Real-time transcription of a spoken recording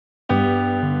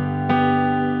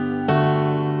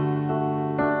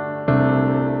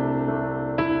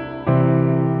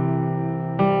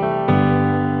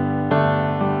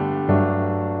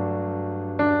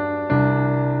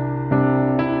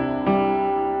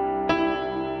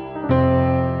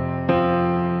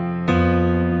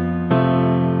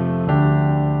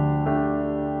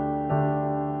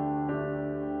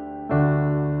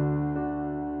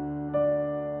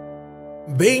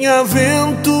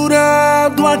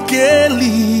Bem-aventurado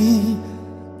aquele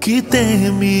que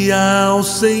teme ao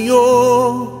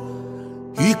Senhor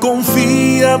e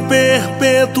confia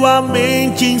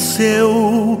perpetuamente em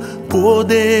seu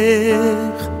poder,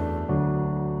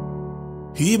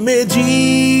 e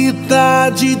medita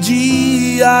de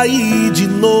dia e de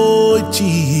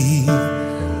noite,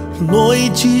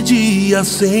 noite e dia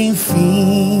sem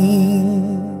fim.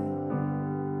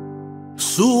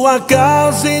 Sua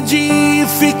casa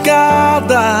edificada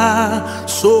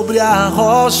sobre a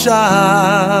rocha,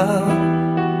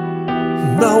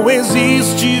 não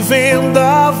existe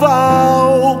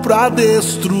vendaval pra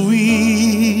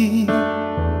destruir.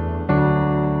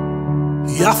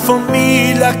 E a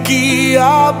família que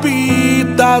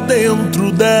habita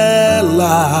dentro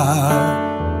dela,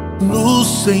 no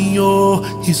Senhor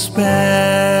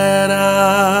espera.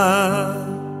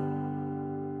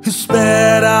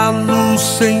 Espera no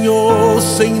Senhor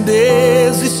sem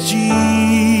desistir,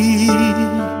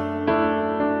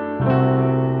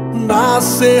 na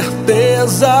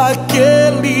certeza que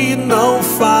Ele não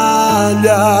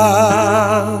falha.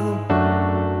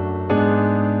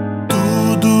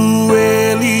 Tudo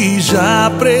Ele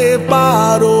já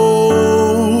preparou,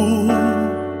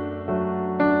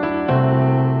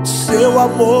 seu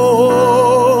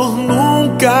amor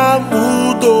nunca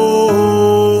mudou.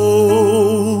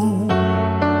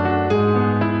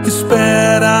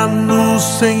 Espera no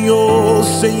Senhor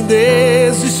sem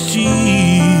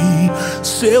desistir,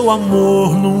 seu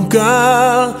amor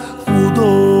nunca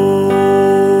mudou.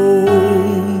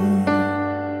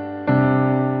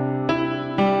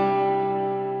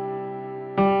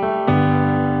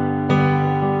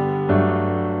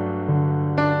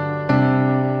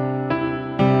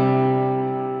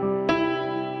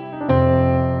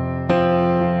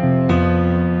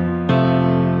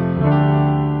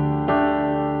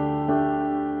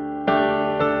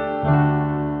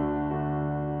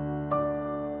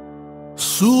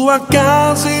 Sua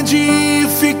casa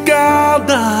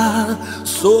edificada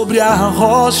sobre a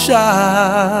rocha,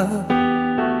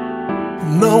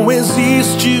 não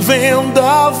existe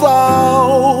vendaval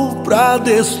pra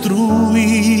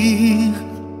destruir.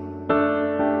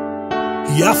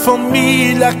 E a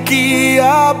família que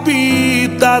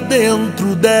habita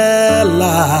dentro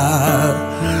dela,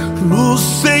 no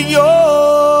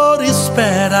Senhor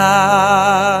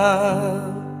espera.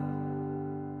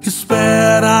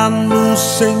 Espera no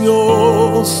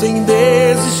Senhor sem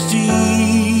desistir,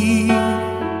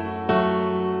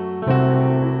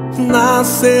 na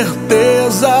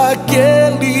certeza que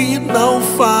Ele não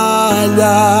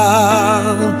falha.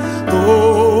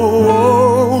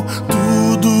 Oh,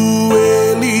 tudo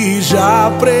Ele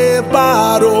já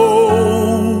preparou,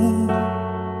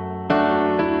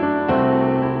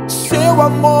 seu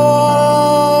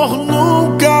amor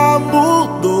nunca mudou.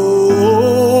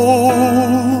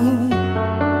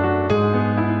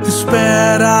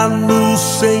 Espera no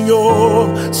Senhor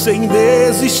sem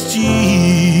desistir,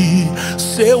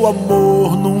 seu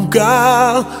amor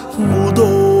nunca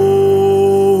mudou.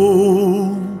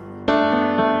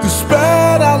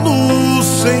 Espera no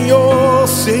Senhor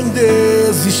sem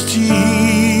desistir,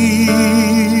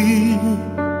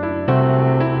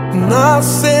 na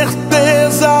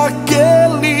certeza que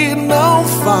Ele não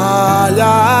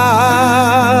falha.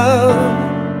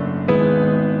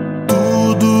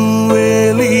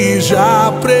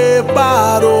 Já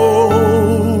preparou,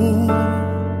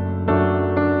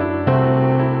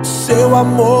 seu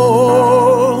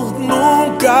amor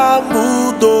nunca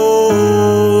mudou.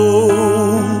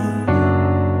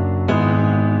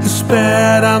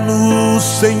 Espera no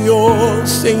Senhor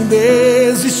sem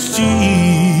desistir,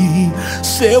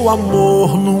 seu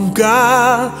amor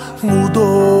nunca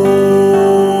mudou.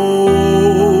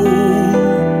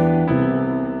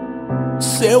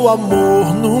 Seu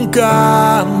amor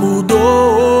nunca mudou.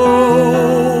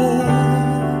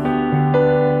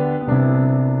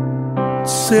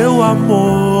 Seu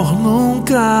amor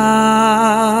nunca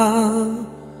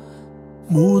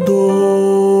mudou.